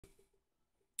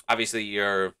obviously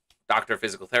you're doctor of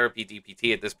physical therapy,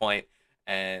 DPT at this point,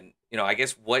 and I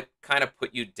guess what kind of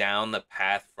put you down the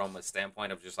path from a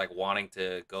standpoint of just like wanting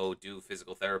to go do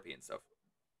physical therapy and stuff.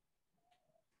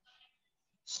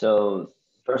 So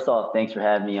first off, thanks for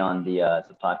having me on the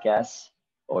podcast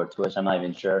or Twitch. I'm not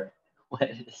even sure what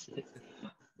it is.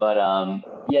 But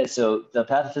yeah, so the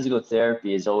path of physical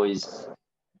therapy is always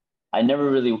I never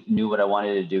really knew what I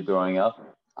wanted to do growing up.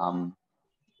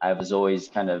 I was always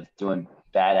kind of doing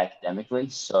bad academically,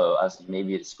 so I was like,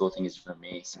 maybe the school thing is for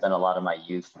me. Spent a lot of my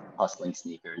youth hustling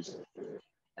sneakers,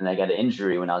 and I got an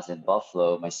injury when I was in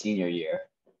Buffalo my senior year,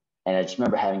 and I just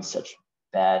remember having such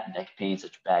bad neck pain,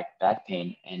 such back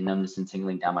pain, and numbness and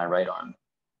tingling down my right arm.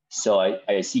 So I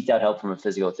seeked out help from a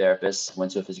physical therapist,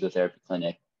 went to a physical therapy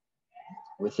clinic.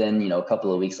 Within, a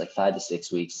couple of weeks, like 5 to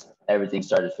 6 weeks, everything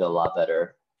started to feel a lot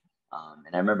better.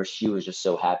 And I remember she was just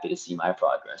so happy to see my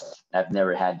progress. I've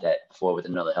never had that before with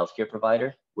another healthcare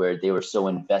provider where they were so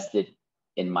invested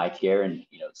in my care and,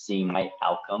 seeing my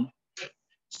outcome.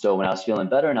 So when I was feeling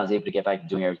better and I was able to get back to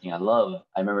doing everything I love,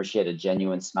 I remember she had a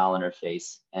genuine smile on her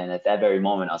face. And at that very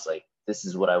moment, I was like, this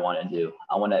is what I want to do.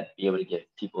 I want to be able to give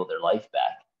people their life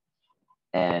back.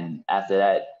 And after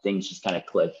that, things just kind of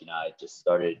clicked. I just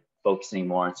started focusing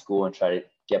more on school and try to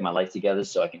get my life together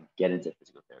so I can get into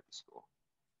physical therapy school.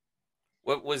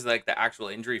 What was like the actual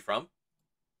injury from?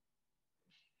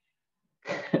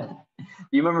 Do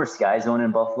you remember Sky Zone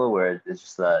in Buffalo where it's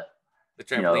just The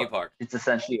trampoline park. it's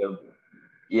essentially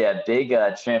a big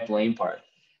trampoline park.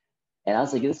 And I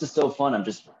was like, this is so fun. I'm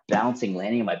just bouncing,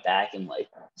 landing on my back, and like,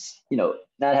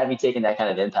 not having taken that kind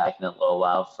of impact in a little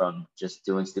while from just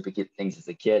doing stupid things as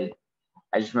a kid.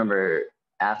 I just remember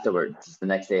afterwards, just the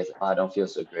next day, I was like, oh, I don't feel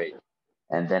so great.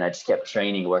 And then I just kept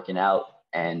training, working out,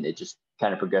 and it just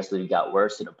kind of progressively got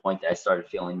worse to the point that I started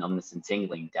feeling numbness and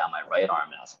tingling down my right arm.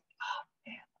 And I was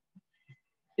like,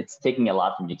 it's taking a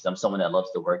lot from me because I'm someone that loves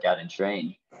to work out and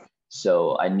train.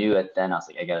 So I knew it then. I was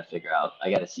like, I got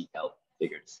to seek help,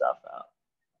 figure this stuff out.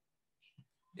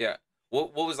 Yeah.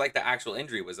 What was like the actual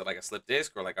injury? Was it like a slip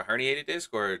disc or like a herniated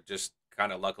disc or just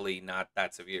kind of luckily not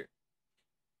that severe?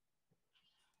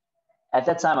 At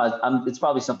that time, it's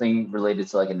probably something related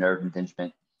to like a nerve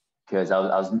impingement because I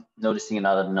was noticing a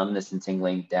lot of numbness and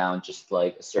tingling down just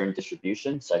like a certain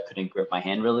distribution. So I couldn't grip my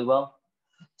hand really well.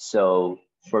 So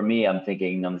for me, I'm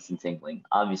thinking numbness and tingling.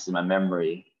 Obviously, my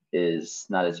memory is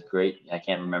not as great. I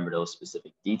can't remember those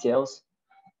specific details,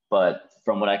 but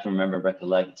from what I can remember and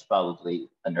recollect, it's probably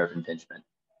a nerve impingement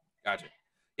Gotcha.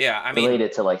 Yeah, I mean,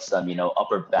 related to like some,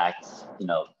 upper back,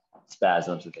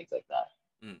 spasms and things like that.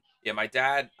 yeah, my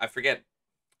dad, I forget,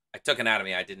 I took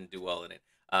anatomy, I didn't do well in it.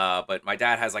 But my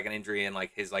dad has like an injury in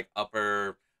like his like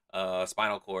upper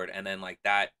spinal cord, and then like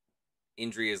that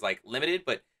injury is like limited,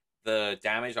 but the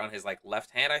damage on his like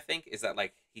left hand, I think, is that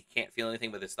like he can't feel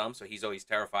anything with his thumb, so he's always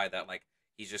terrified that like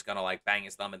he's just gonna like bang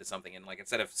his thumb into something, and like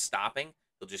instead of stopping,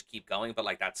 he'll just keep going, but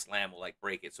like that slam will like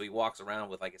break it. So he walks around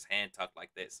with like his hand tucked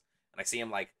like this, and I see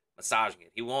him like massaging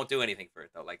it. He won't do anything for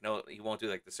it though. Like no, he won't do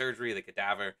like the surgery, the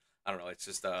cadaver. I don't know. It's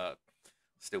just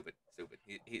stupid, stupid.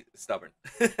 He's stubborn.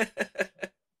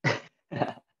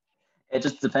 It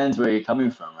just depends where you're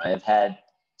coming from, right? I've had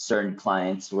certain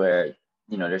clients where,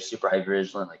 they're super hyper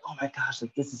vigilant, like, oh my gosh,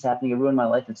 like this is happening, it ruined my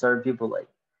life. And certain people like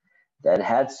that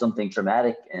had something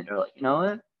traumatic and they're like, you know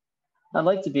what? I'd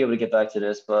like to be able to get back to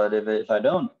this, but if I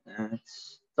don't,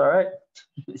 it's all right.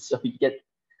 So you get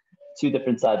two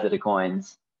different sides of the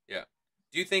coins. Yeah.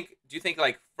 Do you think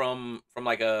like from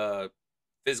like a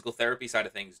physical therapy side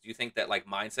of things, do you think that like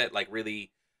mindset like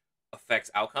really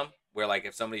affects outcome? Where like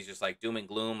if somebody's just like doom and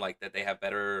gloom, like that they have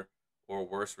better or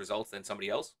worse results than somebody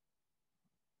else?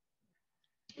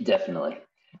 Definitely.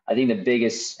 I think the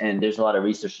biggest, and there's a lot of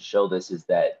research to show this, is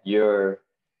that your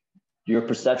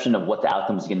perception of what the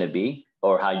outcome is going to be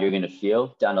or how you're going to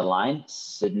feel down the line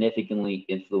significantly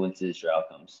influences your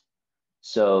outcomes.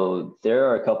 So there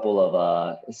are a couple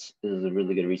of this is a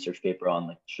really good research paper on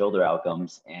like shoulder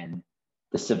outcomes, and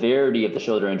the severity of the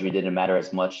shoulder injury didn't matter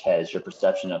as much as your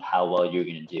perception of how well you're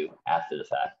going to do after the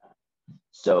fact.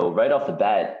 So right off the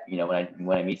bat,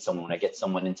 when I meet someone, when I get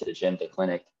someone into the gym, the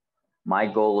clinic, my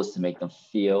goal is to make them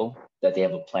feel that they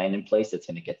have a plan in place that's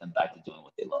going to get them back to doing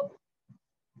what they love.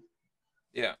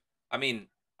 Yeah. I mean,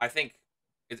 I think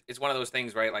it's one of those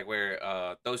things, right? Like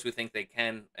where those who think they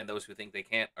can and those who think they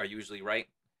can't are usually right,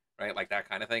 right? Like that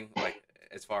kind of thing. Like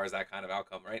as far as that kind of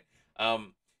outcome, right?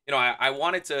 I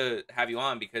wanted to have you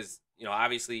on because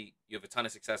obviously you have a ton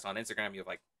of success on Instagram. You have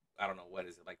like I don't know what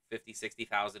is it like 50,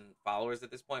 60,000 followers at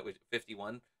this point, which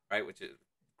 51, right? Which is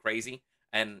crazy.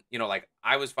 And like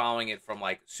I was following it from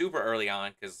like super early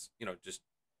on because just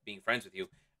being friends with you,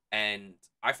 and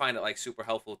I find it like super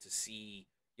helpful to see,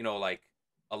 like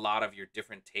a lot of your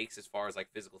different takes as far as like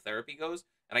physical therapy goes.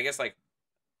 And I guess like,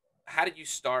 how did you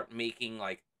start making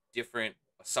like different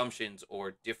assumptions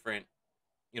or different,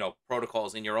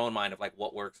 protocols in your own mind of like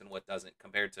what works and what doesn't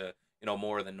compared to,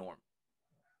 more of the norm?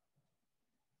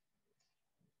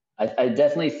 I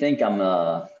definitely think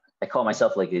I call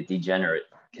myself like a degenerate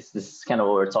because this is kind of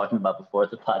what we are talking about before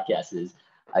the podcast is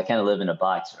I kind of live in a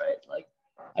box, right? Like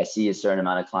I see a certain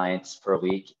amount of clients per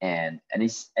week, and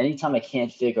anytime I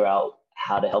can't figure out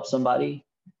how to help somebody,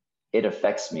 it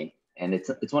affects me. And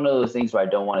it's one of those things where I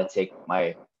don't want to take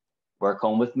my work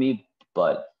home with me,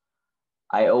 but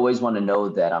I always want to know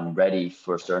that I'm ready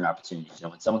for certain opportunities.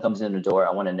 When someone comes in the door,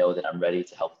 I want to know that I'm ready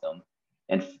to help them.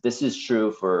 And this is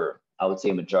true for, I would say,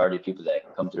 a majority of people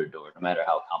that come through the door, no matter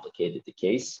how complicated the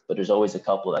case. But there's always a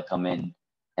couple that come in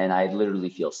and I literally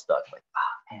feel stuck. Like,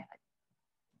 man,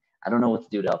 I don't know what to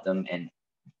do to help them. And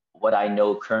what I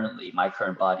know currently, my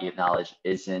current body of knowledge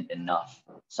isn't enough.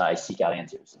 So I seek out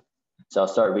answers. So I'll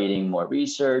start reading more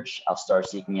research. I'll start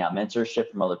seeking out mentorship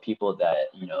from other people that,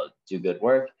 do good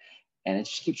work. And I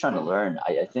just keep trying to learn.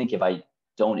 I think if I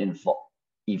don't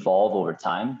evolve over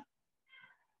time,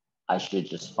 I should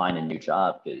just find a new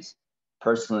job because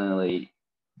personally,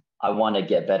 I want to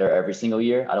get better every single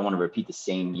year. I don't want to repeat the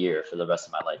same year for the rest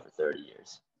of my life for 30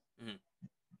 years. Mhm.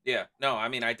 Yeah, no, I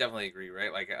mean, I definitely agree,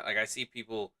 right? Like I see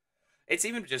people. It's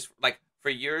even just like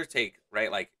for your take,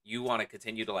 right? Like you want to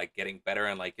continue to like getting better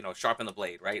and like sharpen the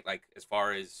blade, right? Like as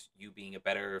far as you being a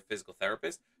better physical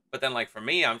therapist. But then like for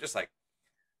me, I'm just like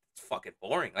it's fucking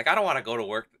boring. Like I don't want to go to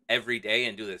work every day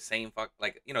and do the same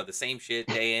like the same shit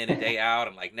day in and day out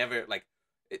and like never like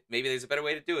maybe there's a better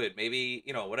way to do it. Maybe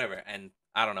whatever. And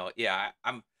I don't know. Yeah,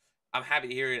 I'm happy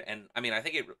to hear it, and I mean I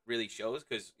think it really shows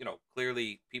because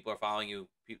clearly people are following you.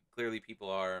 Clearly people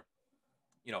are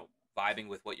you know vibing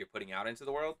with what you're putting out into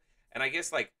the world. And I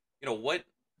guess like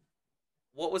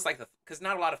what was like the because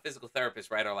not a lot of physical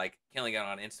therapists, right, are like killing it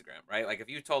on Instagram, right? Like if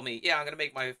you told me, yeah, I'm gonna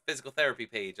make my physical therapy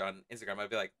page on Instagram, I'd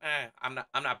be like, I'm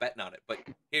not betting on it. But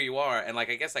here you are, and like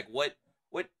I guess like what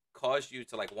caused you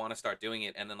to like want to start doing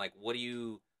it, and then like what do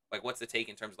you like? What's the take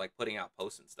in terms of like putting out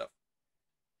posts and stuff?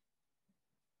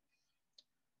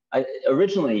 I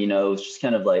originally, it was just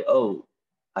kind of like, oh,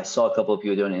 I saw a couple of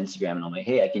people doing Instagram, and I'm like,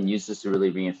 hey, I can use this to really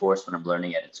reinforce what I'm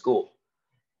learning at school.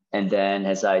 And then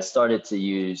as I started to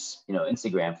use,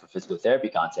 Instagram for physical therapy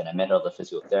content, I met other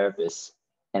physical therapists,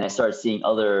 and I started seeing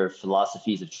other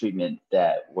philosophies of treatment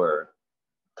that were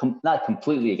not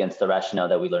completely against the rationale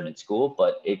that we learned in school,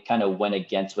 but it kind of went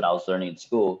against what I was learning in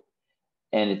school.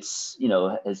 And it's,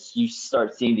 as you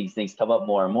start seeing these things come up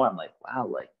more and more, I'm like, wow,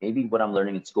 like maybe what I'm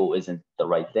learning in school isn't the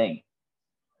right thing.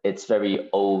 It's very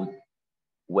old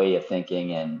way of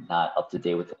thinking and not up to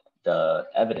date with the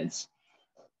evidence.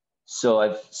 So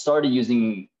I've started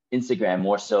using Instagram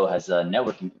more so as a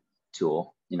networking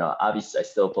tool. Obviously I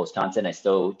still post content. I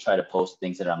still try to post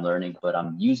things that I'm learning, but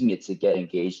I'm using it to get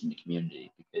engaged in the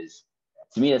community because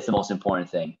to me, that's the most important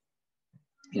thing.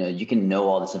 You can know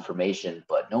all this information,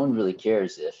 but no one really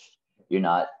cares if you're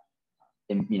not,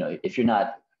 if you're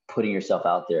not putting yourself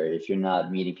out there, if you're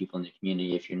not meeting people in the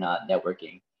community, if you're not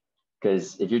networking.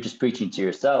 Because if you're just preaching to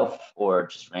yourself or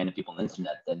just random people on the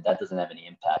internet, then that doesn't have any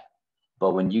impact.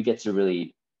 But when you get to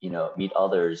really, meet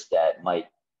others that might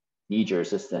need your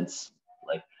assistance,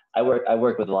 like I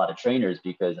work with a lot of trainers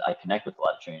because I connect with a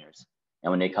lot of trainers.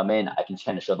 And when they come in, I can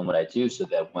kind of show them what I do so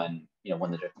that when,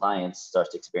 one of their clients starts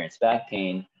to experience back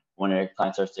pain, when their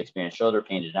client starts to experience shoulder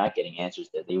pain, they're not getting answers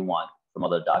that they want from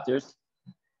other doctors.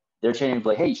 Their trainer will be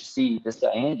like, hey, you should see this guy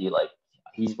Andy. Like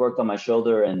he's worked on my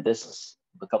shoulder and this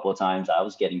a couple of times. I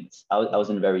was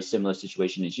in a very similar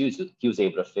situation as you. So he was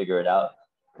able to figure it out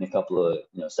in a couple of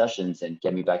sessions and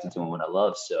get me back into what I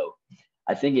love. So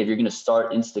I think if you're going to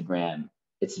start Instagram,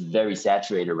 it's very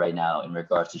saturated right now in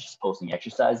regards to just posting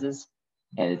exercises,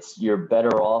 and you're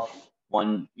better off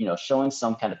one showing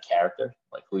some kind of character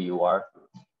like who you are,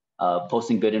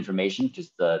 posting good information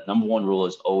because the number one rule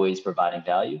is always providing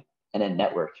value, and then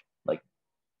network, like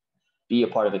be a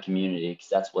part of a community because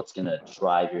that's what's going to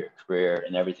drive your career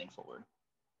and everything forward.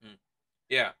 Mm.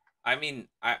 Yeah, I mean,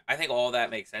 I think all that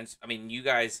makes sense. I mean, you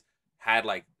guys had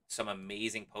like some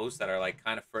amazing posts that are like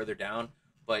kind of further down,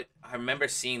 but I remember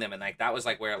seeing them and like that was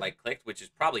like where it like clicked, which is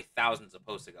probably thousands of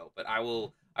posts ago. But I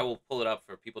will pull it up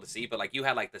for people to see. But like you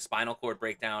had like the spinal cord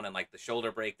breakdown and like the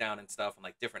shoulder breakdown and stuff and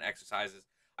like different exercises.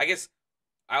 I guess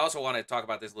I also want to talk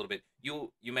about this a little bit.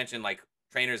 You mentioned like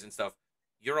trainers and stuff.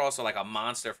 You're also like a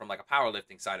monster from like a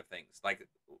powerlifting side of things. Like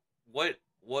what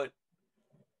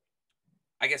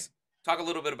I guess talk a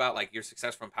little bit about like your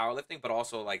success from powerlifting, but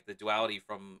also like the duality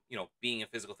from, being a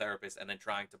physical therapist and then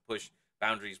trying to push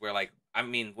boundaries where like, I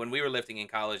mean, when we were lifting in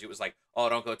college, it was like, oh,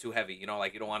 don't go too heavy,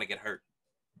 like you don't want to get hurt.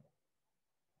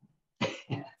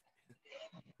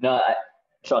 No,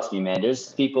 trust me, man.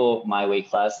 There's people my weight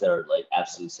class that are like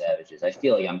absolute savages. I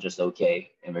feel like I'm just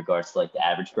okay in regards to like the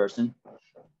average person.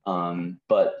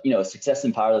 But success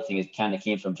in powerlifting is kind of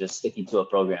came from just sticking to a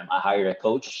program. I hired a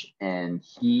coach, and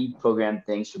he programmed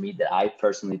things for me that I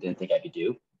personally didn't think I could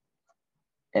do.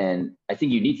 And I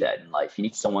think you need that in life. You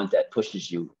need someone that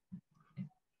pushes you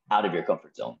out of your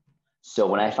comfort zone. So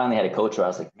when I finally had a coach, where I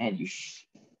was like, man,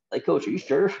 like, coach, are you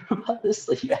sure about this?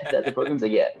 Like, you had that the program's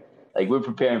like, yeah, like we're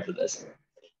preparing for this.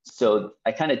 So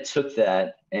I kind of took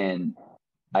that and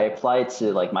I applied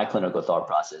to like my clinical thought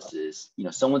process is,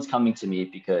 someone's coming to me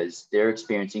because they're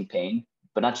experiencing pain,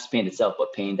 but not just pain itself,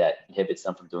 but pain that inhibits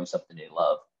them from doing something they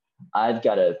love. I've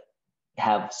got to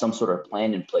have some sort of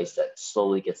plan in place that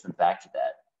slowly gets them back to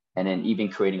that. And then even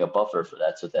creating a buffer for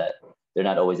that so that they're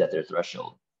not always at their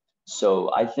threshold. So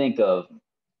I think of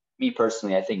me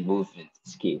personally, I think movement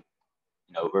is key.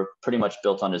 We're pretty much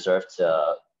built on this earth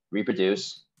to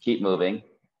reproduce, keep moving,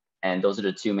 and those are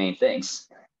the two main things.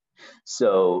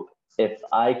 So if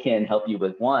I can help you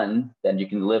with one, then you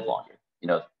can live longer.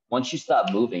 Once you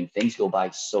stop moving, things go by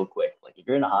so quick. Like if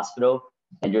you're in a hospital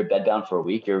and you're bedbound for a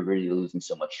week, you're really losing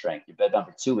so much strength. You're bedbound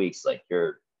for 2 weeks, like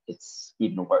it's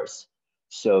even worse.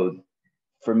 So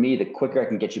for me, the quicker I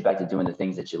can get you back to doing the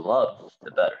things that you love,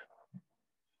 the better.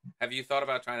 Have you thought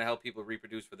about trying to help people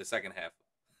reproduce for the second half?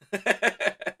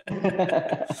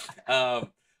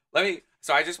 Let me.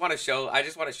 So I just want to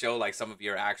show like some of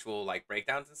your actual like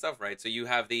breakdowns and stuff, right? So you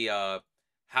have the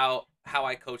how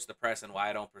I coach the press and why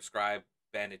I don't prescribe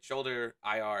banded shoulder,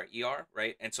 IR, ER,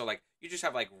 right? And so like you just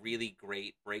have like really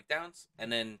great breakdowns,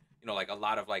 and then like a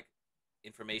lot of like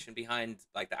information behind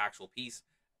like the actual piece.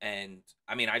 And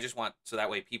I mean, I just want so that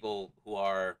way people who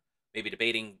are maybe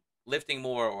debating lifting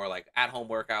more or like at home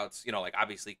workouts, like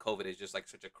obviously COVID is just like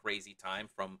such a crazy time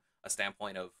from a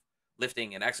standpoint of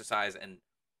lifting and exercise. And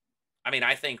I mean,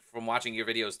 I think from watching your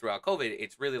videos throughout COVID,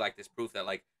 it's really like this proof that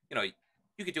like,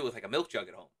 you could do it with like a milk jug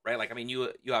at home, right? Like, I mean, you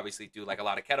obviously do like a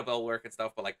lot of kettlebell work and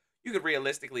stuff, but like you could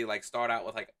realistically like start out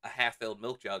with like a half filled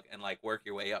milk jug and like work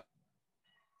your way up.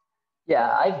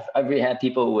 Yeah, I've really had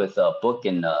people with a book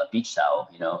and a beach towel.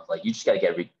 Like you just got to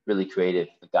get really creative,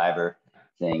 MacGyver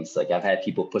things. Like I've had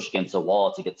people push against a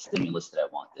wall to get the stimulus that I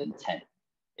want, the intent.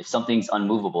 If something's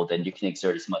unmovable, then you can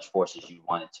exert as much force as you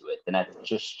want into it. Then I've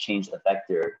just changed the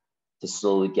vector to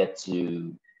slowly get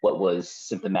to what was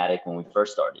symptomatic when we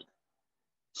first started.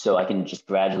 So I can just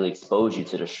gradually expose you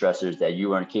to the stressors that you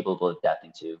weren't capable of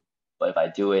adapting to. But if I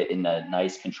do it in a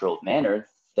nice, controlled manner,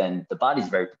 then the body's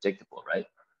very predictable, right?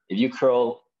 If you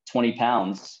curl 20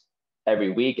 pounds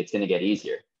every week, it's going to get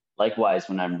easier. Likewise,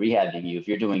 when I'm rehabbing you, if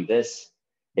you're doing this,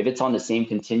 if it's on the same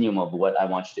continuum of what I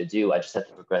want you to do, I just have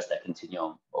to progress that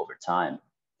continuum over time.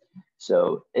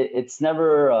 So it's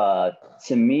never,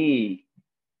 to me,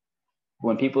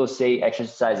 when people say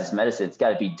exercise is medicine, it's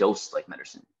got to be dosed like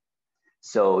medicine.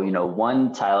 So,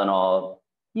 one Tylenol,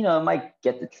 it might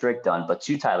get the trick done, but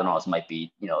two Tylenols might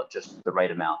be, just the right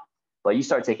amount. But you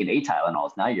start taking 8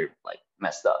 Tylenols, now you're like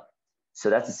messed up. So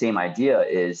that's the same idea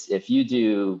is if you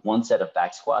do one set of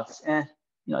back squats,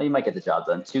 you might get the job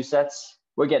done. 2 sets,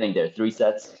 we're getting there. 3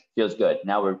 sets, feels good.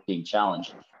 Now we're being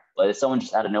challenged. But if someone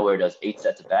just out of nowhere does 8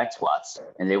 sets of back squats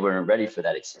and they weren't ready for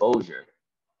that exposure,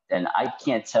 then I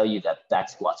can't tell you that back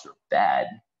squats were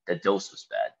bad. The dose was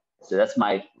bad. So that's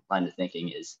my line of thinking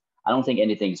is I don't think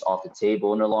anything's off the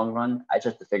table in the long run. I just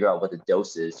have to figure out what the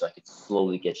dose is so I could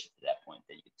slowly get you to that point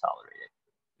that you can tolerate it.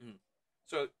 Mm.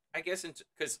 So I guess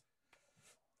because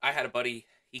I had a buddy,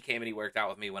 he came and he worked out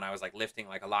with me when I was like lifting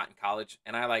like a lot in college,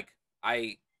 and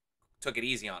I took it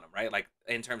easy on him, right? Like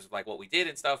in terms of like what we did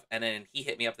and stuff. And then he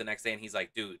hit me up the next day and he's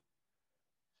like, dude,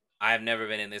 I have never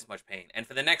been in this much pain. And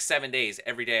for the next 7 days,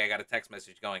 every day I got a text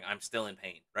message going, I'm still in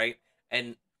pain, right?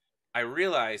 And I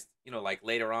realized, like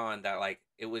later on that like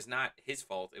it was not his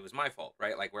fault, it was my fault,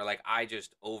 right? Like where like I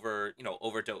just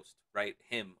overdosed, right?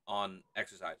 Him on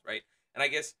exercise, right? And I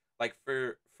guess like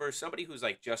for somebody who's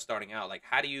like just starting out, like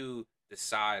how do you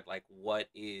decide like what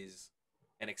is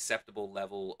an acceptable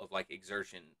level of like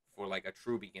exertion for like a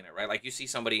true beginner, right? Like you see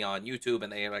somebody on YouTube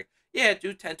and they're like, yeah,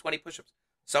 do 10, 20 push-ups.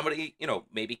 Somebody,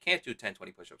 maybe can't do 10,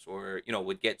 20 push-ups or,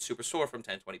 would get super sore from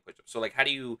 10, 20 push-ups. So like how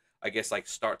do you, I guess, like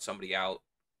start somebody out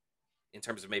in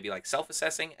terms of maybe like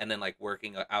self-assessing and then like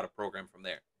working out a program from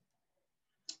there?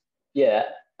 Yeah,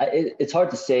 it's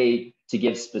hard to say to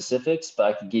give specifics, but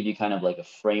I can give you kind of like a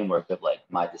framework of like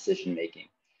my decision making.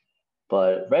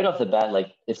 But right off the bat,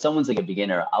 like if someone's like a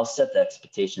beginner, I'll set the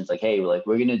expectations like, hey, like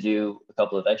we're gonna do a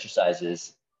couple of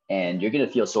exercises and you're gonna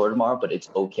feel sore tomorrow, but it's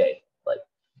okay. Like,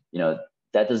 you know,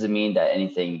 that doesn't mean that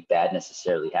anything bad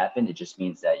necessarily happened. It just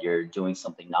means that you're doing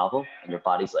something novel and your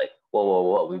body's like, whoa, whoa,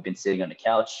 whoa, we've been sitting on the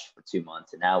couch for 2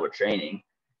 months and now we're training.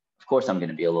 Of course I'm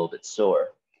gonna be a little bit sore.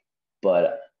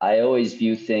 But I always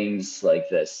view things like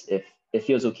this. If it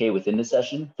feels okay within the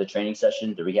session, the training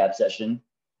session, the rehab session,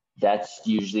 that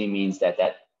usually means that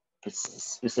that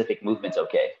specific movement's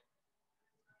okay.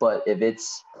 But if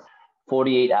it's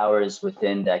 48 hours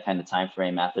within that kind of time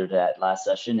frame after that last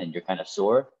session and you're kind of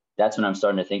sore, that's when I'm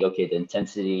starting to think, okay, the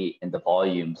intensity and the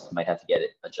volumes might have to get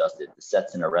it adjusted, the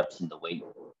sets and the reps and the weight.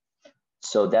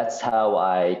 So that's how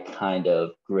I kind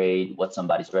of grade what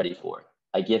somebody's ready for.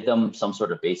 I give them some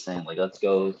sort of baseline, like let's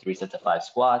go 3 sets of 5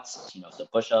 squats, some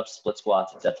push-ups, split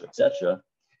squats, etc., etc.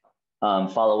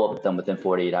 Follow up with them within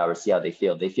 48 hours, see how they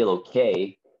feel. If they feel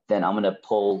okay, then I'm gonna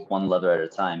pull one lever at a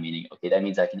time, meaning, okay, that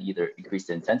means I can either increase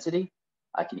the intensity,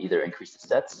 I can either increase the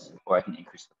sets, or I can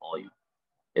increase the volume.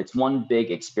 It's one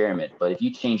big experiment, but if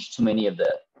you change too many of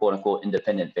the quote unquote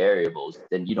independent variables,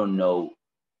 then you don't know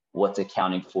what's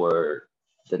accounting for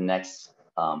the next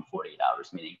 48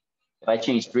 hours. Meaning, if I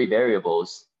change 3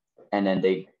 variables and then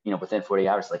they, within 48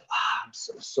 hours, like, I'm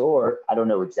so sore, I don't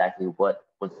know exactly what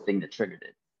was the thing that triggered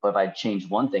it. But if I change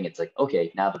one thing, it's like,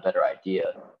 okay, now I have a better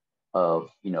idea of,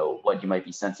 what you might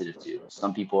be sensitive to.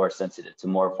 Some people are sensitive to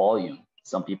more volume.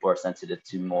 Some people are sensitive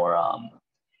to more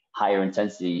higher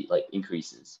intensity, like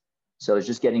increases. So it's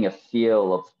just getting a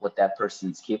feel of what that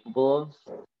person's capable of,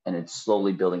 and it's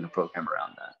slowly building a program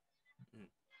around that.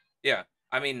 Yeah,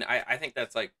 I mean, I think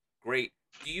that's like great.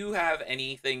 Do you have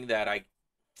anything that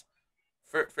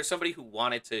for somebody who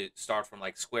wanted to start from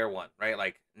like square one, right?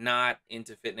 Like not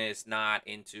into fitness, not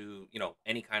into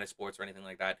any kind of sports or anything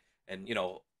like that, and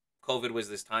COVID was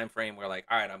this time frame where like,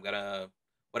 all right, I'm gonna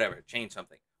whatever change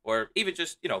something, or even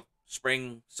just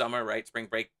spring, summer, right? Spring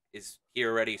break is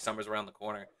here already. Summer's around the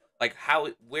corner. Like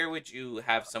where would you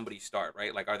have somebody start,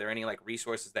 right? Like, are there any like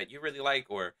resources that you really like,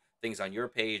 or things on your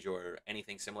page, or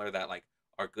anything similar that like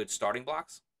are good starting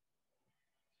blocks?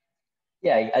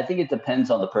 Yeah, I think it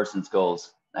depends on the person's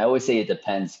goals. I always say it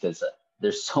depends because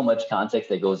there's so much context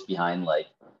that goes behind, like,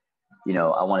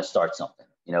 I want to start something.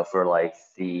 For like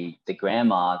the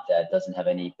grandma that doesn't have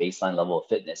any baseline level of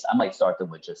fitness, I might start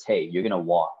them with just, hey, you're gonna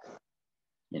walk.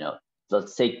 You know,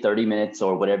 let's take 30 minutes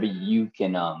or whatever you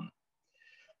can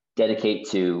dedicate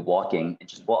to walking and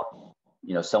just walk.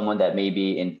 Someone that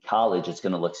maybe in college it's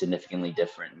going to look significantly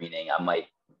different, meaning I might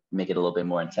make it a little bit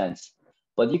more intense.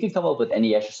 But you can come up with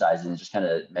any exercises and just kind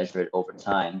of measure it over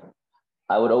time.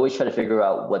 I would always try to figure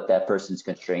out what that person's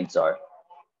constraints are.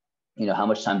 How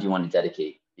much time do you want to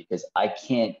dedicate? Because I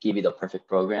can't give you the perfect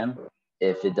program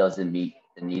if it doesn't meet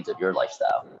the needs of your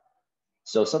lifestyle.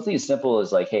 So something as simple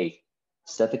as like, hey,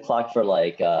 set the clock for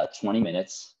like 20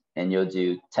 minutes and you'll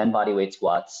do 10 body weight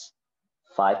squats,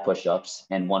 5 push-ups,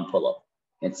 and 1 pull-up,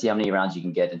 and see how many rounds you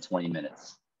can get in 20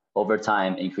 minutes. Over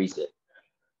time, increase it.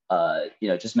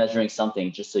 Just measuring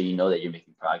something just so you know that you're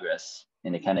making progress,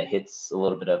 and it kind of hits a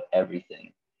little bit of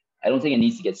everything. I don't think it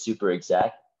needs to get super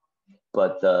exact,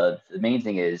 but the main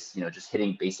thing is, just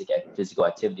hitting basic physical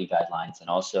activity guidelines and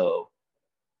also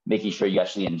making sure you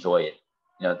actually enjoy it.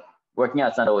 Working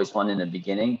out's not always fun in the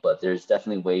beginning, but there's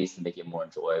definitely ways to make it more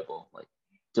enjoyable. Like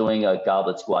doing a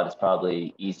goblet squat is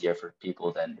probably easier for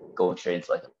people than going straight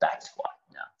into like a back squat.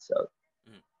 So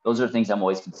those are things I'm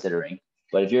always considering.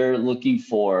 But if you're looking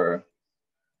for,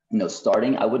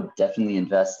 starting, I would definitely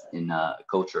invest in a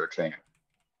coach or a trainer.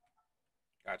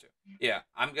 Gotcha. Yeah,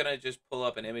 I'm gonna just pull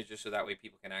up an image just so that way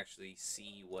people can actually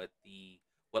see what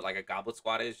like a goblet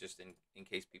squat is, just in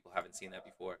case people haven't seen that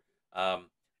before.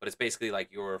 But it's basically like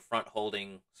you're front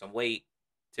holding some weight,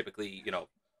 typically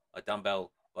a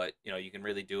dumbbell, but you can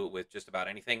really do it with just about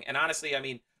anything. And honestly, I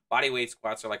mean, body weight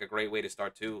squats are like a great way to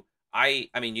start too. I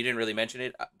mean, you didn't really mention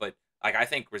it, but like I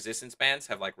think resistance bands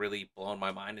have like really blown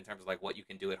my mind in terms of like what you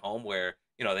can do at home, where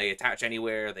they attach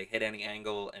anywhere, they hit any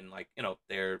angle, and like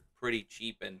they're pretty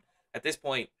cheap. And at this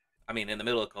point, I mean, in the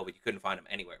middle of COVID, you couldn't find them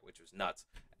anywhere, which was nuts.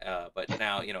 But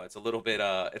now it's a little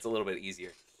bit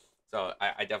easier. So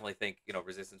I definitely think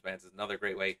resistance bands is another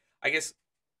great way. I guess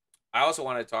I also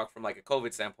want to talk from like a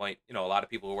COVID standpoint. A lot of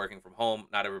people are working from home.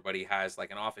 Not everybody has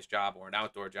like an office job or an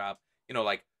outdoor job.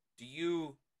 Like do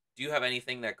you have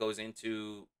anything that goes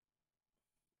into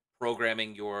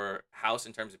programming your house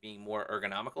in terms of being more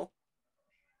ergonomical?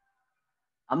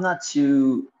 I'm not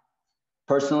too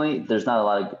personally. There's not a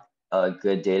lot of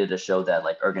good data to show that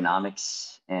like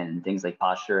ergonomics and things like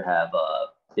posture have a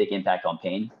big impact on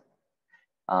pain.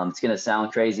 It's gonna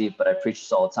sound crazy, but I preach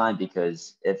this all the time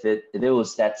because if it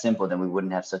was that simple, then we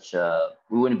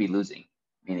wouldn't be losing.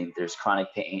 Meaning there's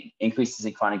chronic pain, increases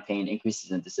in chronic pain,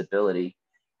 increases in disability,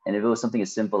 and if it was something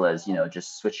as simple as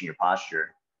just switching your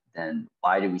posture, then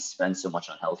why do we spend so much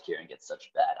on healthcare and get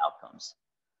such bad outcomes?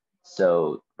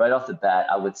 So right off the bat,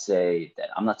 I would say that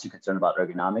I'm not too concerned about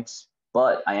ergonomics,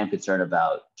 but I am concerned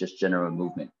about just general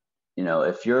movement.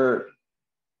 If you're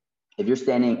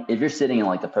sitting in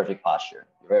like the perfect posture,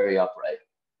 you're very upright.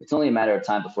 It's only a matter of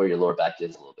time before your lower back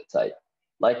gets a little bit tight.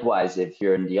 Likewise, if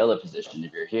you're in the other position,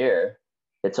 if you're here,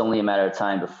 it's only a matter of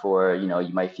time before you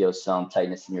might feel some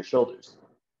tightness in your shoulders.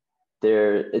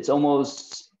 It's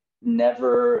almost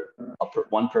never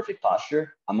one perfect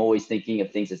posture. I'm always thinking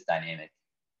of things as dynamic.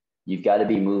 You've got to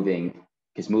be moving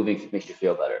because moving makes you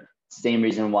feel better. Same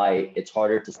reason why it's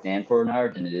harder to stand for an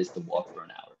hour than it is to walk for an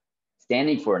hour.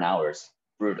 Standing for an hour is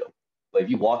brutal, but if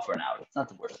you walk for an hour, it's not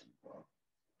the worst thing.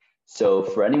 So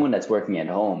for anyone that's working at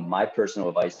home, my personal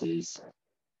advice is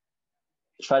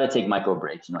try to take micro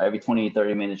breaks. Every 20,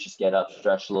 30 minutes, just get up,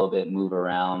 stretch a little bit, move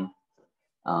around.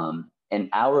 An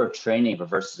hour of training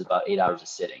versus about 8 hours of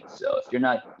sitting. So if you're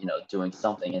not, doing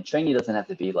something, and training doesn't have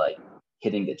to be like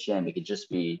hitting the gym. It could just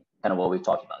be kind of what we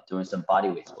talked about, doing some body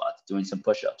weight squats, doing some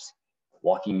push-ups,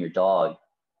 walking your dog,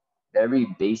 very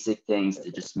basic things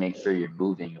to just make sure you're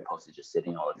moving opposed to just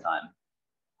sitting all the time.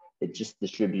 It just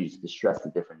distributes the stress to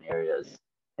different areas.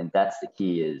 And that's the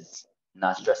key, is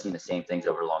not stressing the same things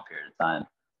over a long period of time.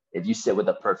 If you sit with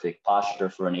a perfect posture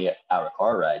for an 8-hour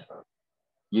car ride,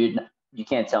 you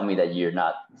can't tell me that you're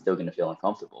not still going to feel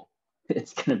uncomfortable.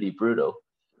 It's going to be brutal.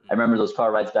 I remember those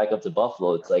car rides back up to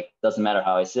Buffalo. It's like, doesn't matter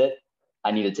how I sit,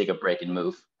 I need to take a break and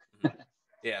move.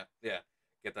 Yeah,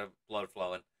 get the blood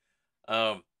flowing.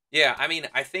 Yeah, I mean,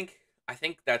 I think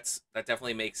that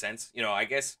definitely makes sense. I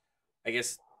guess,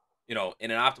 in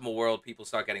an optimal world, people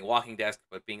start getting walking desks,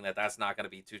 but being that that's not going to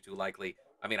be too likely,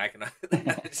 I mean, I can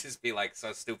just be like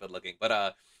so stupid looking. But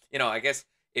I guess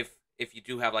if you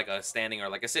do have like a standing or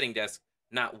like a sitting desk,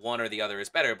 not one or the other is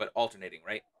better, but alternating,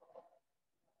 right?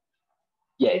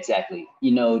 Yeah, exactly.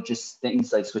 Just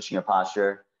things like switching your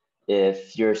posture.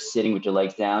 If you're sitting with your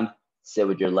legs down, sit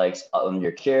with your legs on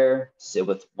your chair, sit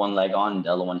with one leg on and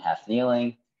the other one half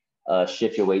kneeling,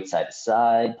 shift your weight side to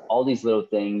side, all these little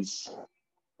things.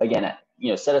 Again,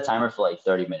 set a timer for like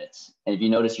 30 minutes. And if you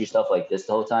notice yourself like this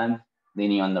the whole time,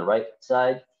 leaning on the right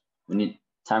side, when you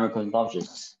timer comes off,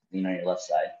 just lean on your left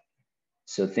side.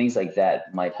 So things like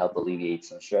that might help alleviate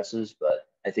some stresses. But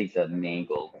I think the main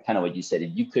goal, kind of what you said,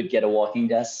 if you could get a walking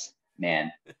desk,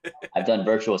 man, I've done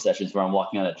virtual sessions where I'm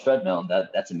walking on a treadmill, and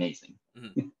that's amazing.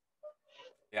 Mhm.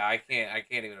 Yeah, I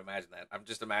can't even imagine that. I'm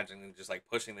just imagining just like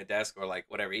pushing the desk or like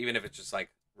whatever, even if it's just like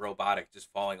robotic,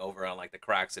 just falling over on like the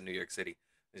cracks in New York City.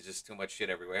 There's just too much shit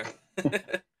everywhere.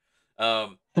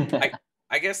 um, I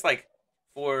I guess like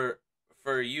for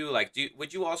for you, like,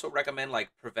 would you also recommend like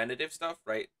preventative stuff,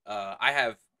 right? I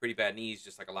have pretty bad knees,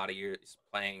 just like a lot of years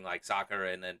playing like soccer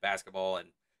and then basketball and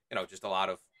just a lot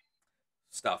of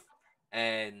stuff.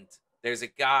 And there's a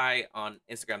guy on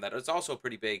Instagram that is also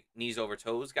pretty big, knees over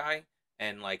toes guy,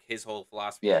 and like his whole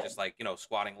philosophy is Yeah. just like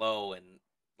squatting low and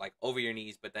like over your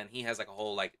knees. But then he has like a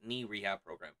whole like knee rehab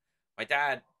program. My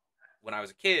dad, when I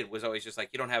was a kid, was always just like,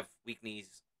 you don't have weak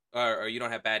knees, or you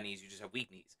don't have bad knees, you just have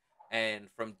weak knees. And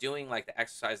from doing like the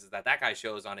exercises that guy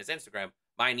shows on his Instagram,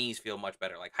 my knees feel much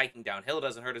better. Like hiking downhill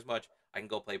doesn't hurt as much. I can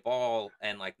go play ball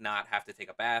and like not have to take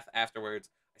a bath afterwards.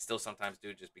 I still sometimes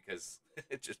do, just because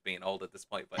it's just being old at this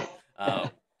point. But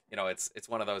it's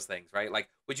one of those things, right? Like,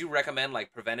 would you recommend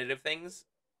like preventative things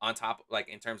on top, like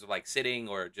in terms of like sitting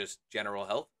or just general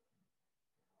health?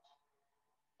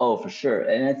 Oh, for sure.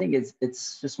 And I think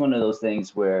it's just one of those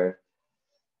things where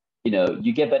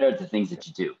you get better at the things that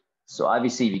you do. So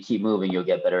obviously, if you keep moving, you'll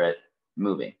get better at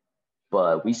moving.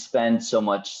 But we spend so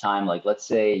much time, like let's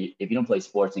say if you don't play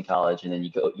sports in college and then you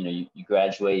go, you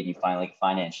graduate and you find like a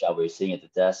finance job where you're sitting at the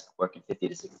desk working 50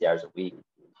 to 60 hours a week.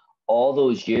 All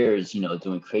those years,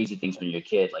 doing crazy things when you're a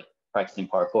kid, like practicing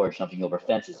parkour, jumping over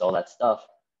fences, all that stuff,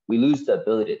 we lose the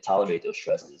ability to tolerate those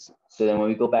stresses. So then when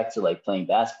we go back to like playing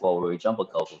basketball where we jump a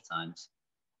couple of times,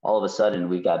 all of a sudden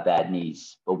we got bad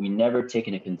knees, but we never take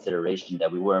into consideration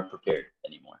that we weren't prepared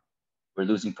anymore. We're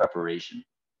losing preparation.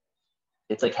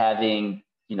 It's like having,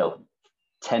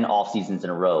 10 off seasons in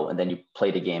a row and then you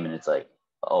play the game and it's like,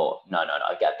 oh, no,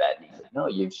 I got bad knees. Like, no,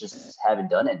 you just haven't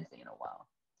done anything in a while.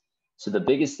 So the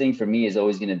biggest thing for me is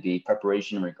always going to be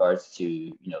preparation in regards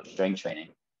to, strength training.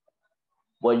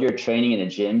 What you're training in a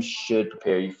gym should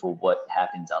prepare you for what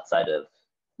happens outside of,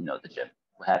 the gym,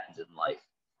 what happens in life.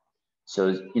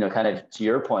 So, kind of to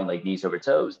your point, like knees over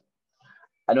toes.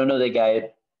 I don't know that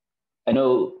guy I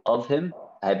know of him.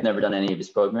 I've never done any of his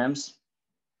programs,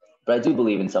 but I do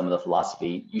believe in some of the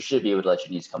philosophy. You should be able to let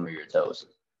your knees come over your toes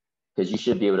because you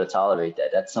should be able to tolerate that.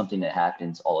 That's something that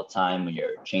happens all the time when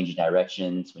you're changing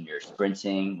directions, when you're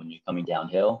sprinting, when you're coming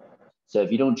downhill. So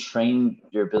if you don't train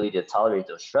your ability to tolerate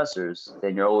those stressors,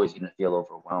 then you're always going to feel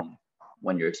overwhelmed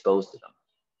when you're exposed to them.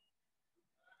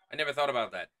 I never thought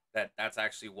about that. That's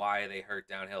actually why they hurt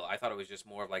downhill. I thought it was just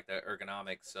more of like the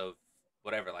ergonomics of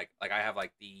whatever. Like I have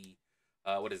like the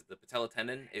what is it? The patella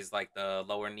tendon is like the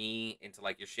lower knee into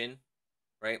like your shin,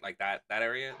 right? Like that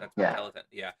area. That's Yeah. patella tendon.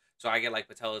 Yeah. So I get like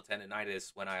patella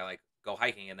tendonitis when I like go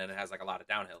hiking, and then it has like a lot of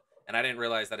downhill. And I didn't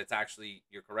realize that it's actually,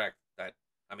 you're correct. That,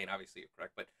 I mean, obviously you're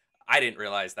correct, but I didn't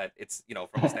realize that it's,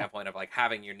 from a standpoint of like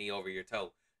having your knee over your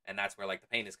toe, and that's where like the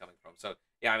pain is coming from. So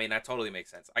yeah, I mean that totally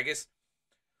makes sense. I guess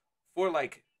for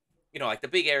like, like the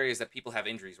big areas that people have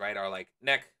injuries, right, are like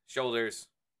neck, shoulders,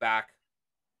 back,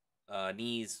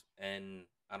 knees, and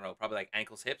I don't know, probably like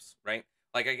ankles, hips, right?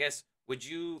 Like I guess would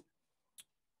you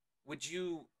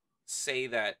say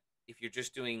that if you're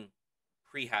just doing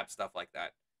prehab stuff like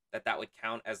that, that would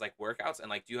count as like workouts? And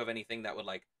like, do you have anything that would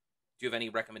like, do you have any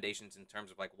recommendations in terms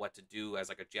of like what to do as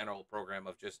like a general program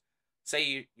of just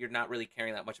say you're not really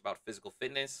caring that much about physical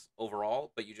fitness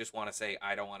overall, but you just want to say,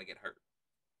 I don't want to get hurt?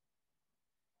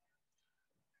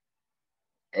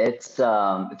 It's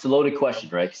a loaded question,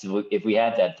 right? Because if we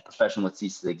had that, the profession would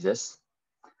cease to exist.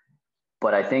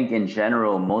 But I think in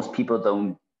general, most people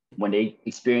don't, when they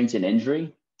experience an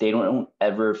injury, they don't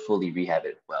ever fully rehab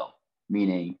it well.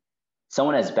 Meaning,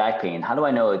 someone has back pain. How do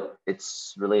I know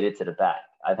it's related to the back?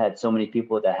 I've had so many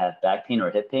people that have back pain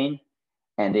or hip pain,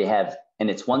 and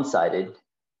it's one sided.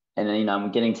 And then,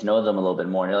 I'm getting to know them a little bit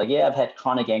more. And they're like, yeah, I've had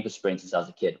chronic ankle sprains since I was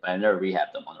a kid, but I've never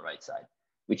rehabbed them on the right side.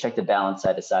 We check the balance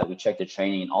side to side, we check the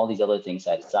training and all these other things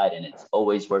side to side, and it's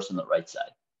always worse on the right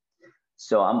side.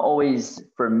 So I'm always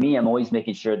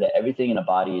making sure that everything in the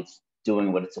body is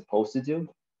doing what it's supposed to do.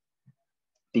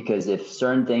 Because if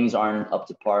certain things aren't up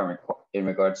to par in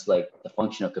regards to like the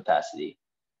functional capacity,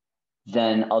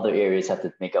 then other areas have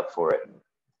to make up for it.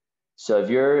 So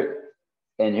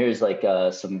and here's like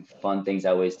some fun things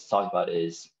I always talk about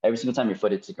is every single time your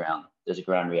foot hits the ground, there's a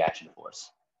ground reaction force.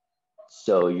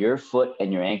 So your foot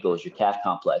and your ankles, your calf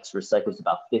complex recycles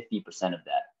about 50% of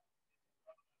that.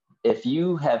 If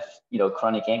you have,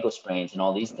 chronic ankle sprains and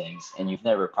all these things, and you've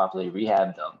never properly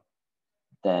rehabbed them,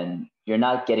 then you're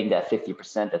not getting that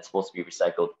 50% that's supposed to be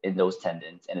recycled in those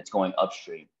tendons, and it's going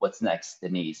upstream. What's next? The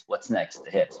knees. What's next?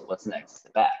 The hips. What's next? The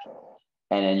back.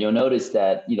 And then you'll notice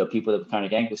that, people with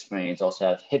chronic ankle sprains also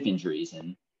have hip injuries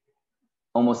and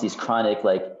almost these chronic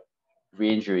like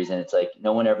re-injuries. And it's like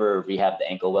no one ever rehabbed the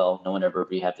ankle well, no one ever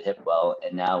rehabbed the hip well,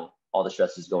 and now all the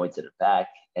stress is going to the back,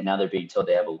 and now they're being told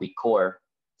they have a weak core,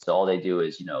 so all they do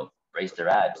is raise their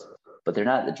abs, but they're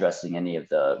not addressing any of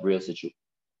the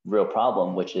real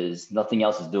problem, which is nothing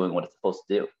else is doing what it's supposed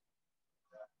to do.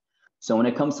 So when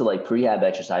it comes to like prehab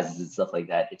exercises and stuff like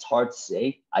that, it's hard to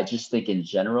say. I just think in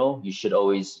general, you should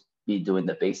always be doing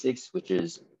the basics, which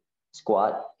is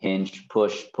squat, hinge,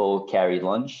 push, pull, carry,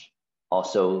 lunge.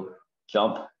 Also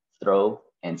jump, throw,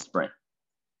 and sprint.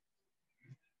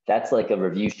 That's like a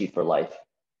review sheet for life,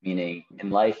 meaning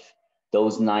in life,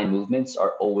 those 9 movements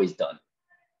are always done.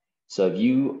 So if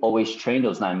you always train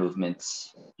those 9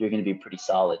 movements, you're going to be pretty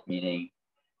solid, meaning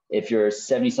if you're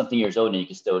 70 something years old and you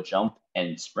can still jump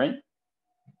and sprint,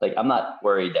 like I'm not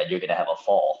worried that you're going to have a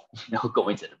fall,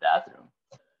 going to the bathroom.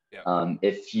 Yeah.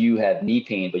 If you have knee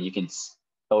pain, but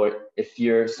or if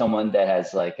you're someone that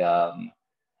has like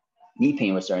knee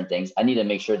pain with certain things, I need to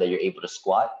make sure that you're able to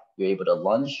squat, you're able to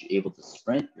lunge, you're able to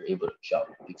sprint, you're able to jump,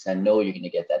 because I know you're going to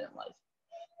get that in life.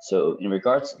 So in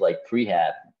regards to like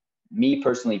prehab, me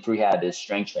personally, prehab is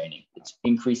strength training. It's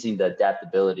increasing the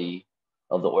adaptability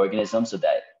of the organism so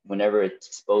that whenever it's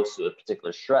exposed to a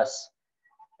particular stress,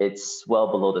 it's well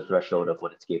below the threshold of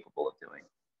what it's capable of doing.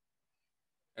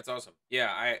 That's awesome. Yeah,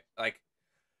 I like,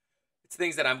 it's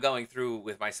things that I'm going through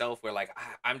with myself where like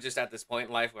I'm just at this point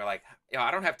in life where like, I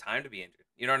don't have time to be injured.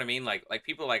 You know what I mean? Like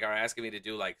people like are asking me to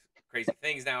do like crazy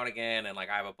things now and again, and like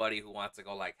I have a buddy who wants to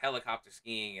go like helicopter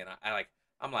skiing, and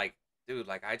I'm like, dude,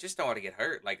 like I just don't want to get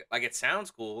hurt. Like it sounds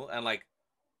cool, and like,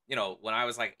 when I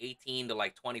was like 18 to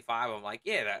like 25, I'm like,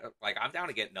 yeah, like I'm down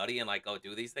to get nutty and like go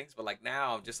do these things, but like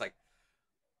now I'm just like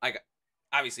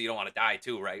obviously you don't want to die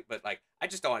too, right? But like I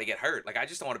just don't want to get hurt. Like I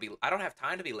just don't want to be, I don't have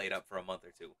time to be laid up for a month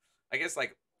or two. I guess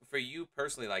like for you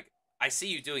personally, like I see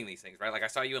you doing these things, right? Like I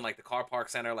saw you in like the car park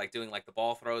center, like doing like the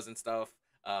ball throws and stuff.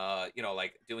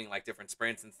 Like doing like different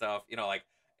sprints and stuff. Like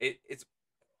it's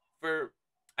for,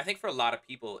 I think for a lot of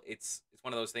people, it's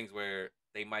one of those things where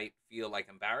they might feel like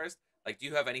embarrassed, Like, do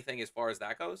you have anything as far as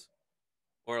that goes,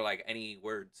 or like any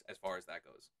words as far as that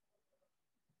goes?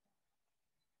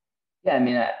 Yeah, I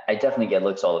mean, I definitely get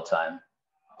looks all the time,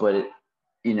 but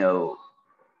you know,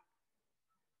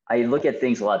 I look at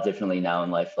things a lot differently now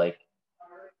in life. Like,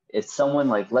 if someone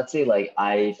like, let's say, like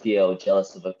I feel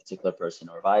jealous of a particular person,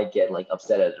 or if I get like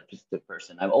upset at a particular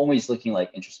person, I'm always looking like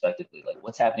introspectively, like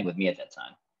what's happening with me at that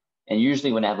time. And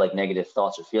usually, when I have like negative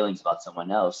thoughts or feelings about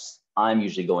someone else, I'm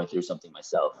usually going through something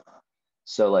myself.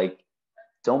 So like,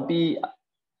 don't be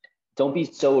don't be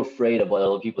so afraid of what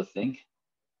other people think.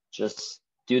 Just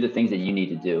do the things that you need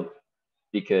to do,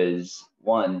 because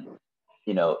one,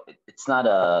 it's not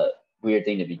a weird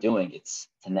thing to be doing. It's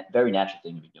a very natural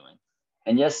thing to be doing.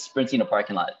 And yes, sprinting a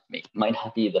parking lot might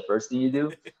not be the first thing you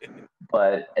do,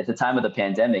 but at the time of the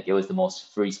pandemic, it was the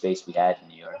most free space we had in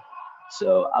New York.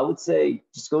 So I would say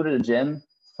just go to the gym,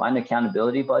 find an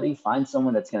accountability buddy, find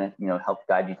someone that's gonna, help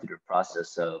guide you through the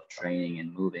process of training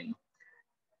and moving.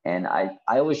 And I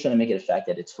always try to make it a fact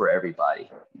that it's for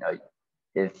everybody.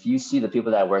 If you see the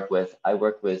people that I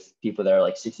work with people that are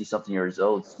like 60 something years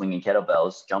old, swinging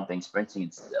kettlebells, jumping, sprinting,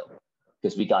 and still,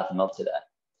 because we got them up to that.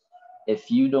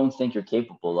 If you don't think you're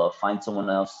capable of, find someone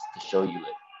else to show you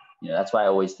it. That's why I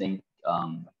always think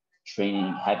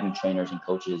having trainers and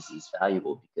coaches is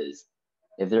valuable, because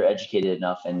if they're educated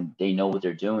enough and they know what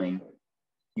they're doing,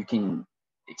 you can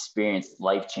experience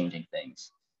life changing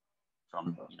things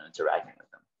from interacting with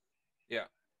them. Yeah.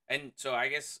 And so I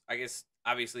guess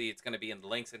obviously it's going to be in the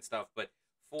links and stuff, but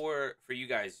for you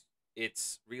guys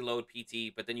it's Reload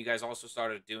PT, but then you guys also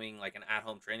started doing like an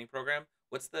at-home training program.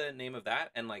 What's the name of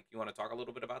that? And like you want to talk a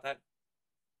little bit about that?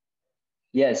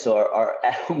 Yeah, so our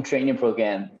at-home training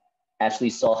program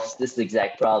actually solves this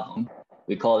exact problem.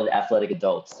 We call it Athletic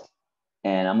Adults.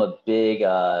 And I'm a big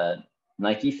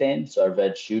Nike fan, so I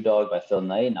read Shoe Dog by Phil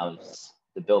Knight, and I was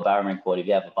the Bill Bowerman quote: "If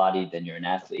you have a body, then you're an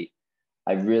athlete."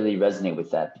 I really resonate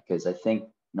with that, because I think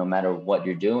no matter what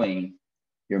you're doing,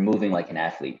 you're moving like an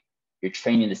athlete. You're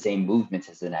training the same movements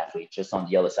as an athlete, just on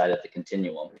the other side of the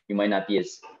continuum. You might not be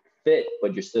as fit,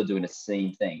 but you're still doing the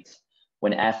same things.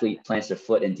 When an athlete plants their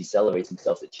foot and decelerates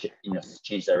themselves to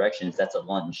change directions, that's a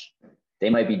lunge. They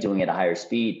might be doing it at a higher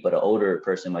speed, but an older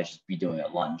person might just be doing a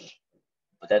lunge.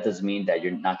 But that doesn't mean that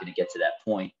you're not going to get to that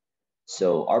point.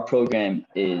 So our program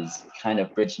is kind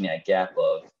of bridging that gap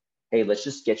of, hey, let's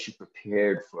just get you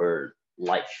prepared for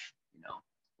life.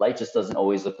 Life just doesn't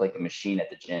always look like a machine at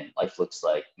the gym. Life looks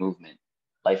like movement.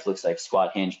 Life looks like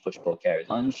squat, hinge, push, pull, carry,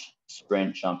 lunge,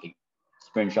 sprint, jump,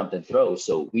 and throw.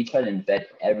 So we try to embed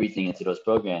everything into those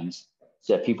programs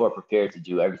so that people are prepared to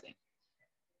do everything.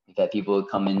 We've had people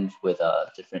come in with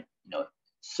different,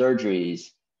 surgeries,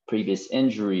 previous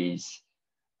injuries,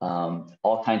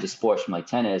 all kinds of sports from like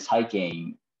tennis,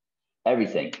 hiking,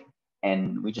 everything.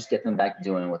 And we just get them back to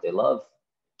doing what they love,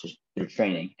 just through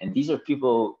training. And these are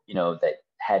people, that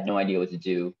had no idea what to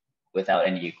do without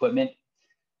any equipment.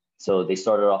 So they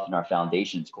started off in our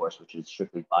foundations course, which is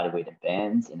strictly bodyweight and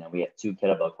bands. And then we have 2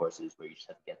 kettlebell courses where you just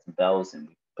have to get some bells and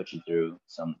we put you through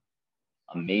some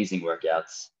amazing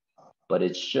workouts. But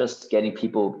it's just getting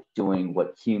people doing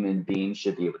what human beings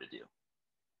should be able to do.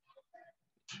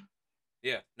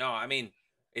 Yeah. No, I mean,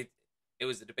 it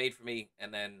was a debate for me,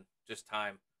 and then just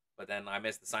time. But then I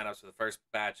missed the signups for the first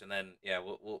batch, and then yeah,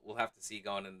 we'll have to see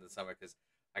going into the summer because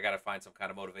I got to find some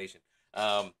kind of motivation.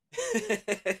 Um,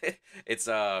 it's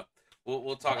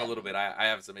we'll talk a little bit. I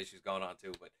have some issues going on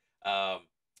too, but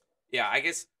yeah, I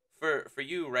guess for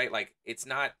you, right? Like it's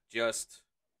not just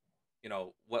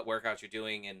what workouts you're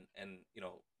doing, and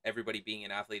everybody being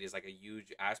an athlete is like a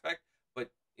huge aspect, but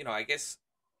I guess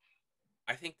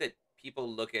I think that people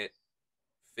look at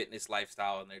fitness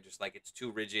lifestyle and they're just like it's too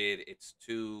rigid, it's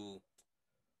too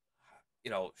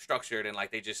structured, and like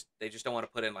they just don't want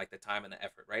to put in like the time and the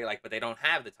effort, right? Like, but they don't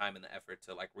have the time and the effort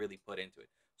to like really put into it.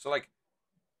 So like,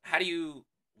 how do you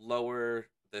lower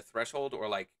the threshold or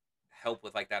like help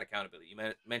with like that accountability?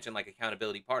 You mentioned like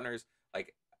accountability partners.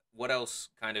 Like, what else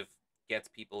kind of gets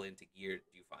people into gear,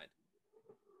 do you find?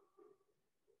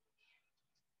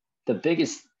 The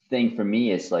biggest thing for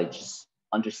me is like just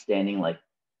understanding like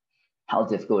how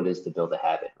difficult it is to build a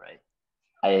habit, right?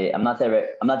 I'm not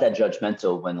that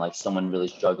judgmental when like someone really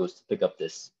struggles to pick up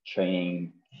this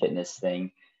training fitness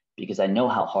thing, because I know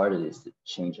how hard it is to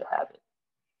change a habit.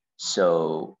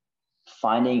 So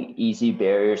finding easy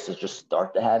barriers to just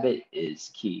start the habit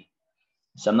is key.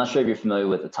 So I'm not sure if you're familiar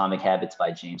with Atomic Habits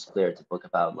by James Clear. It's a book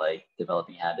about like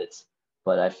developing habits.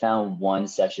 But I found one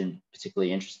section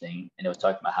particularly interesting, and it was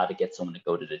talking about how to get someone to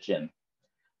go to the gym.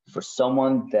 For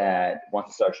someone that wants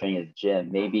to start training at the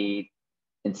gym, maybe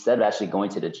instead of actually going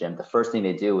to the gym, the first thing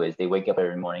they do is they wake up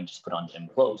every morning, just put on gym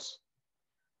clothes.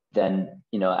 Then,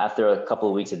 after a couple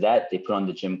of weeks of that, they put on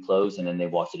the gym clothes and then they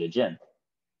walk to the gym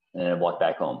and then walk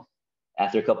back home.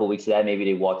 After a couple of weeks of that, maybe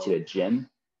they walk to the gym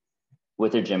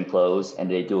with their gym clothes and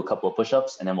they do a couple of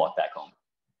push-ups and then walk back home.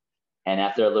 And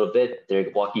after a little bit,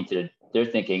 they're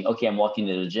thinking, okay, I'm walking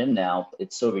to the gym now.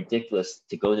 It's so ridiculous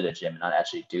to go to the gym and not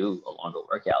actually do a longer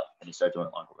workout. And they start doing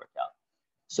a longer workout.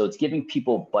 So it's giving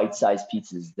people bite-sized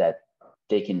pieces that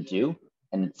they can do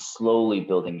and it's slowly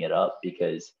building it up,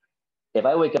 because if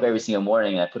I wake up every single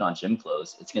morning and I put on gym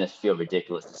clothes, it's going to feel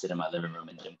ridiculous to sit in my living room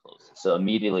in gym clothes. So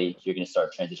immediately you're going to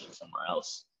start transitioning somewhere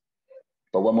else.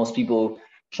 But what most people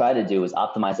try to do is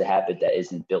optimize a habit that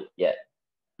isn't built yet.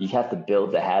 You have to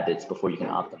build the habits before you can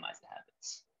optimize the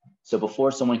habits. So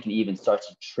before someone can even start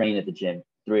to train at the gym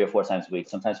 3 or 4 times a week,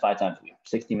 sometimes 5 times a week,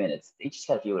 60 minutes, they just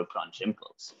got to be able to put on gym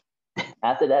clothes.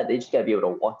 After that, they just got to be able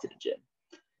to walk to the gym.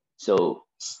 So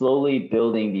slowly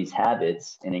building these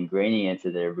habits and ingraining it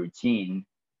into their routine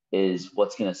is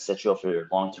what's going to set you up for your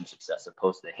long-term success,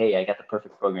 opposed to, hey, I got the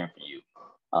perfect program for you.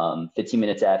 15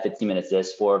 minutes at, 15 minutes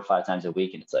this, 4 or 5 times a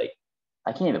week. And it's like,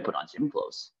 I can't even put on gym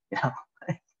clothes.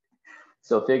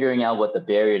 So figuring out what the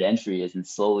barrier to entry is and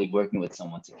slowly working with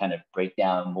someone to kind of break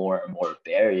down more and more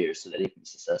barriers so that they can be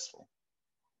successful.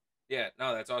 Yeah,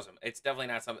 no, that's awesome. It's definitely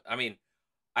not something. I mean,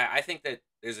 I think that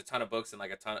there's a ton of books and like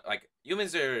a ton of like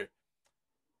humans are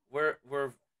we're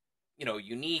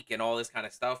unique and all this kind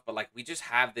of stuff, but like we just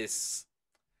have this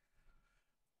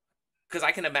because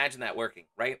I can imagine that working,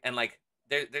 right? And like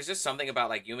there's just something about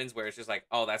like humans where it's just like,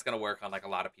 oh, that's gonna work on like a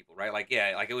lot of people, right? Like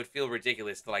yeah, like it would feel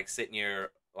ridiculous to like sit in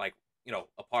your like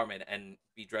apartment and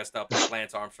be dressed up like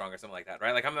Lance Armstrong or something like that,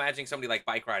 right? Like I'm imagining somebody like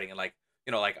bike riding and like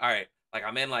like all right, like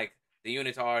I'm in like the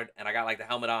unitard and I got like the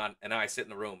helmet on and now I sit in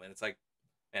the room and it's like,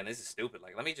 man, this is stupid.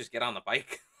 Like let me just get on the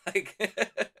bike, like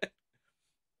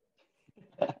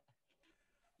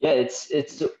Yeah, it's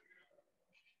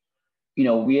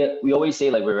we always say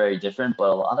like we're very different, but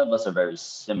a lot of us are very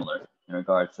similar in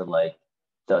regards to like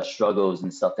the struggles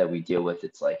and stuff that we deal with.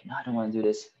 It's like, no, I don't want to do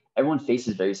this. Everyone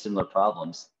faces very similar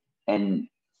problems. And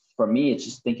for me, it's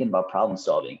just thinking about problem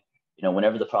solving.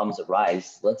 Whenever the problems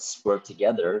arise, let's work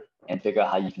together and figure out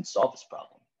how you can solve this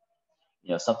problem.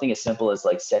 Something as simple as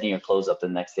like setting your clothes up the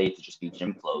next day to just be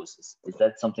gym clothes. Is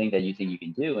that something that you think you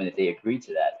can do? And if they agree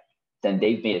to that, then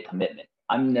they've made a commitment.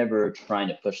 I'm never trying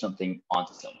to push something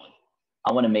onto someone.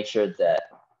 I want to make sure that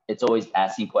it's always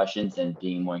asking questions and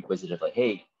being more inquisitive, like,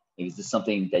 hey, is this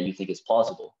something that you think is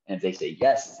plausible? And if they say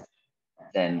yes,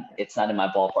 then it's not in my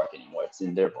ballpark anymore. It's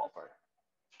in their ballpark.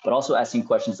 But also asking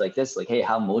questions like this, like, hey,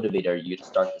 how motivated are you to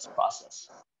start this process?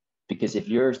 Because if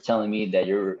you're telling me that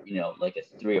you're, like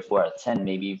a 3 or 4 out of 10,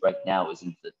 maybe right now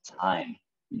isn't the time.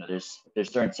 There's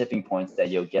certain tipping points that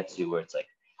you'll get to where it's like,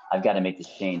 I've got to make this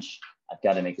change. I've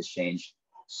got to make this change.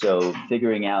 So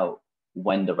figuring out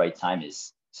when the right time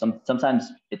is.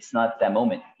 Sometimes it's not that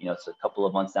moment. It's a couple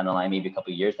of months down the line, maybe a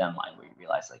couple of years down the line, where you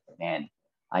realize, like, man,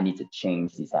 I need to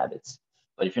change these habits.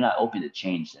 But if you're not open to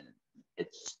change, then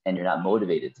and you're not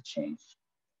motivated to change,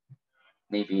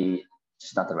 maybe it's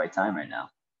just not the right time right now.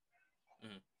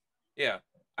 mhm. Yeah,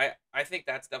 I think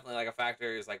that's definitely like a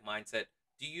factor is like mindset.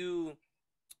 Do you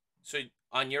so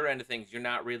on your end of things, you're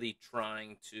not really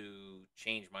trying to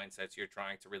change mindsets. You're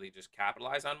trying to really just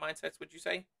capitalize on mindsets. Would you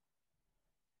say?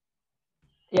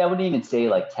 Yeah, I wouldn't even say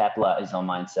like capitalize on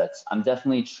mindsets. I'm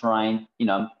definitely trying,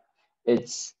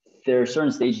 it's there are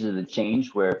certain stages of the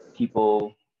change where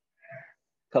people,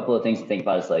 a couple of things to think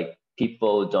about is like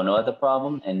people don't know the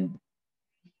problem, and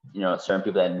certain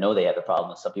people that know they have the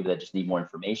problem, and some people that just need more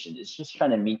information. It's just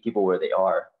trying to meet people where they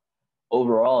are.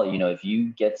 Overall, if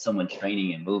you get someone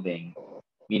training and moving,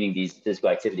 meeting these physical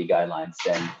activity guidelines,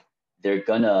 then they're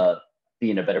gonna be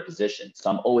in a better position. So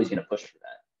I'm always gonna push for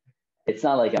that. It's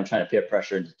not like I'm trying to peer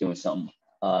pressure into doing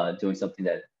something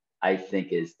that I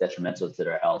think is detrimental to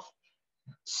their health.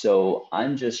 So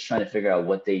I'm just trying to figure out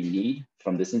what they need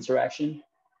from this interaction.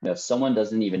 If someone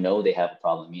doesn't even know they have a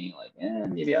problem, meaning like,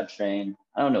 maybe I'll train.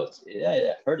 I don't know.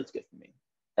 I heard it's good for me.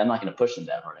 I'm not going to push them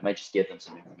that hard. I might just give them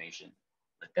some information,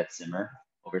 let that simmer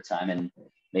over time, and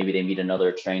maybe they meet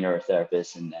another trainer or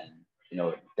therapist, and then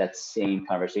that same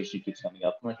conversation keeps coming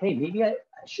up. I'm like, hey, maybe I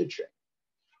should train.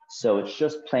 So it's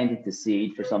just planting the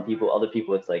seed for some people. Other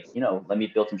people, it's like, let me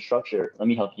build some structure. Let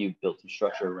me help you build some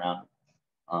structure around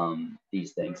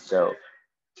these things. So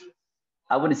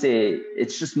I wouldn't say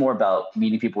it's just more about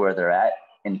meeting people where they're at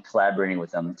and collaborating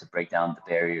with them to break down the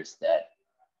barriers that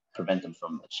prevent them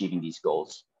from achieving these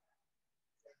goals.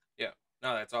 Yeah.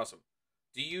 No, that's awesome.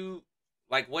 Do you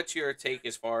like what's your take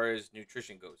as far as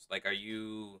nutrition goes? Like are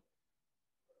you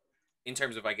in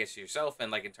terms of I guess yourself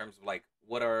and like in terms of like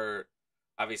what are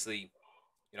obviously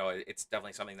you know, it's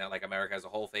definitely something that like America as a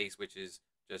whole face, which is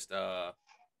just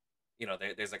you know,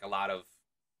 there's like a lot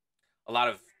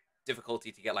of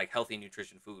difficulty to get like healthy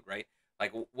nutrition food, right?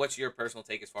 Like, what's your personal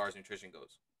take as far as nutrition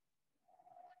goes?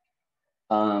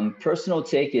 Personal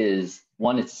take is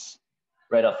one, it's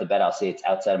right off the bat, I'll say it's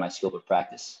outside of my scope of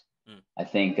practice. Mm, I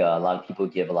think a lot of people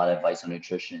give a lot of advice on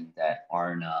nutrition that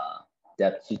aren't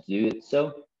depth to do it.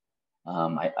 So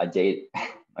I date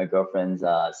my girlfriend's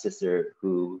sister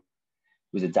who's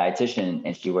a dietitian,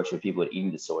 and she works with people with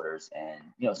eating disorders. And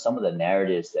you know, some of the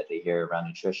narratives that they hear around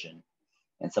nutrition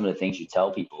and some of the things you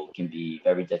tell people can be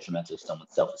very detrimental to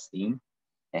someone's self-esteem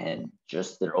and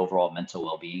just their overall mental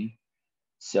well-being.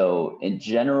 So in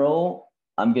general,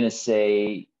 I'm gonna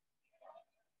say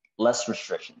less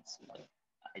restrictions.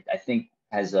 I think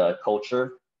as a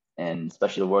culture, and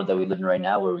especially the world that we live in right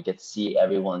now, where we get to see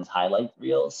everyone's highlight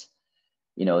reels,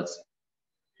 you know, it's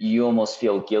you almost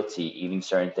feel guilty eating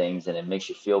certain things, and it makes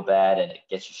you feel bad, and it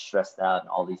gets you stressed out, and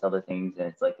all these other things, and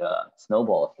it's like a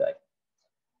snowball effect.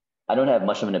 I don't have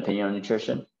much of an opinion on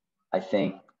nutrition. I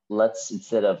think let's,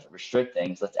 instead of restrict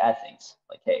things, let's add things.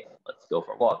 Like, hey, let's go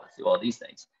for a walk. Let's do all these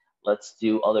things. Let's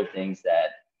do other things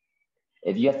that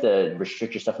if you have to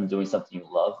restrict yourself from doing something you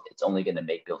love, it's only going to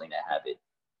make building that habit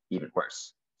even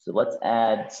worse. So let's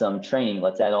add some training.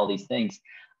 Let's add all these things.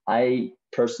 I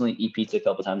personally eat pizza a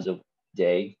couple times a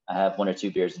day. I have 1 or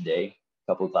 2 beers a day,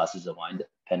 a couple of glasses of wine,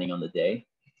 depending on the day.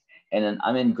 And then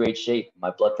I'm in great shape.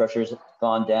 My blood pressure's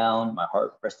gone down. My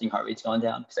resting heart rate's gone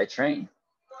down because I train.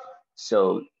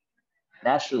 So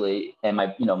naturally, and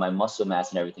my muscle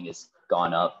mass and everything has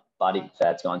gone up. Body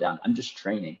fat's gone down. I'm just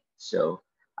training. So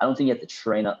I don't think you have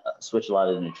to switch a lot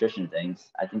of the nutrition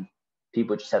things. I think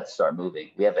people just have to start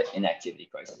moving. We have an inactivity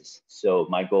crisis. So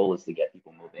my goal is to get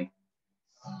people moving.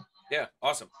 yeah,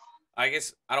 awesome. I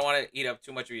guess I don't want to eat up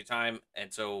too much of your time,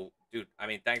 and so, dude, I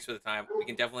mean, thanks for the time. We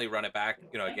can definitely run it back,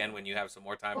 you know, again when you have some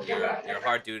more time. You're a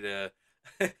hard dude to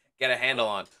get a handle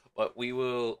on, but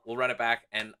we'll run it back,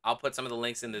 and I'll put some of the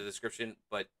links in the description.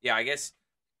 But yeah, I guess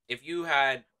if you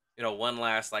had, you know, one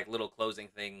last like little closing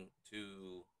thing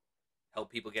to help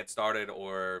people get started,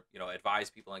 or you know, advise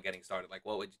people on getting started, like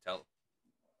what would you tell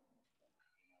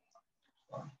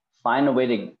Find a way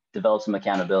to develop some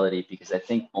accountability, because I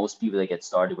think most people that get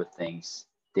started with things,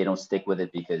 they don't stick with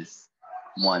it because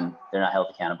one, they're not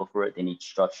held accountable for it. They need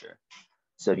structure.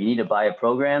 So if you need to buy a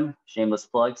program, shameless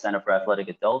plug, sign up for Athletic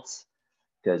Adults,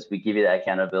 because we give you that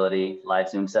accountability, live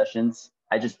Zoom sessions.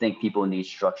 I just think people need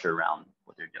structure around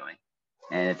what they're doing.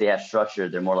 And if they have structure,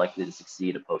 they're more likely to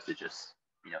succeed opposed to just,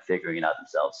 figuring it out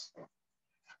themselves.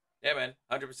 Yeah, man,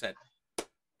 100%.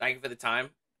 Thank you for the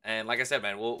time. And like I said,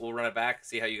 man, we'll run it back,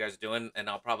 see how you guys are doing, and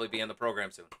I'll probably be in the program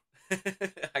soon.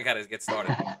 I gotta get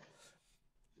started. Uh,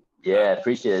 Yeah,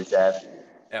 appreciate it, Zach.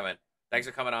 yeah, man. Thanks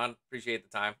for coming on. Appreciate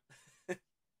the time.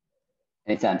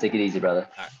 Anytime. Take it easy, brother.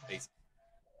 All right, peace.